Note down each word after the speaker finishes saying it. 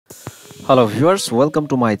Hello viewers, welcome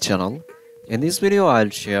to my channel. In this video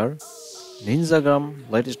I'll share Ninjagram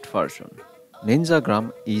latest version.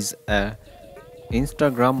 Ninjagram is a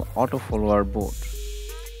Instagram auto follower bot.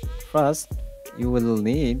 First, you will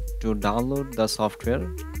need to download the software,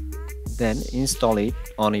 then install it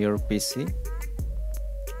on your PC.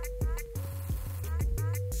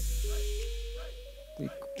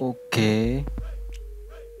 Click OK.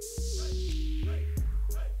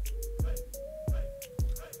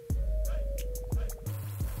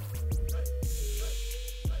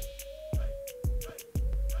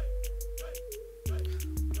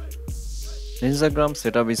 Ninjagram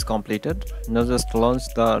setup is completed. Now just launch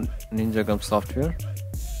the Ninjagram software.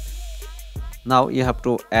 Now you have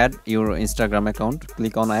to add your Instagram account.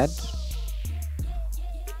 Click on add.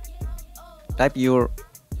 Type your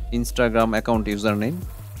Instagram account username.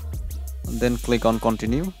 Then click on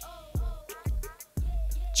continue.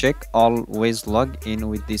 Check always log in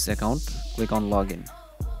with this account. Click on login.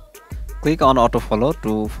 Click on auto follow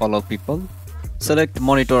to follow people. Select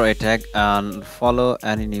monitor a tag and follow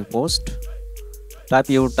any new post. Type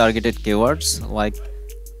your targeted keywords like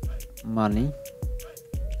money.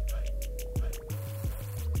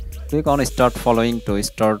 Click on start following to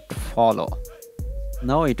start follow.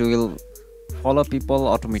 Now it will follow people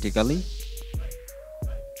automatically.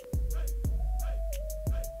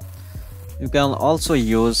 You can also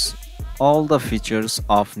use all the features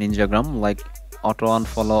of Ninjagram like auto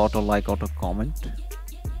unfollow, auto like, auto comment.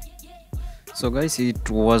 So guys, it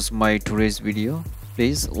was my today's video.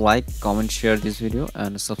 Please like, comment, share this video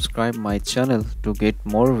and subscribe my channel to get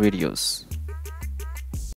more videos.